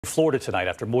Florida tonight,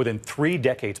 after more than 3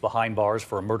 decades behind bars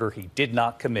for a murder he did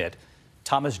not commit,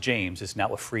 Thomas James is now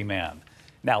a free man.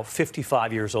 Now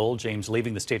 55 years old, James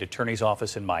leaving the state attorney's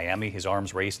office in Miami, his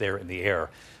arms raised there in the air.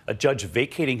 A judge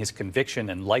vacating his conviction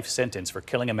and life sentence for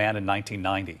killing a man in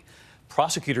 1990.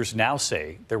 Prosecutors now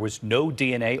say there was no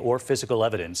DNA or physical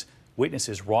evidence.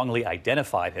 Witnesses wrongly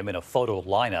identified him in a photo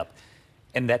lineup,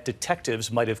 and that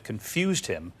detectives might have confused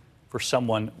him for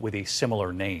someone with a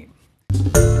similar name.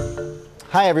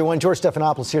 Hi everyone, George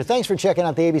Stephanopoulos here. Thanks for checking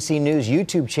out the ABC News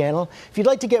YouTube channel. If you'd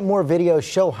like to get more videos,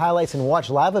 show highlights, and watch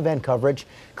live event coverage,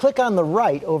 click on the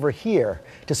right over here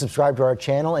to subscribe to our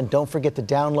channel, and don't forget to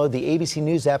download the ABC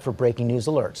News app for breaking news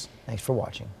alerts. Thanks for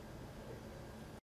watching.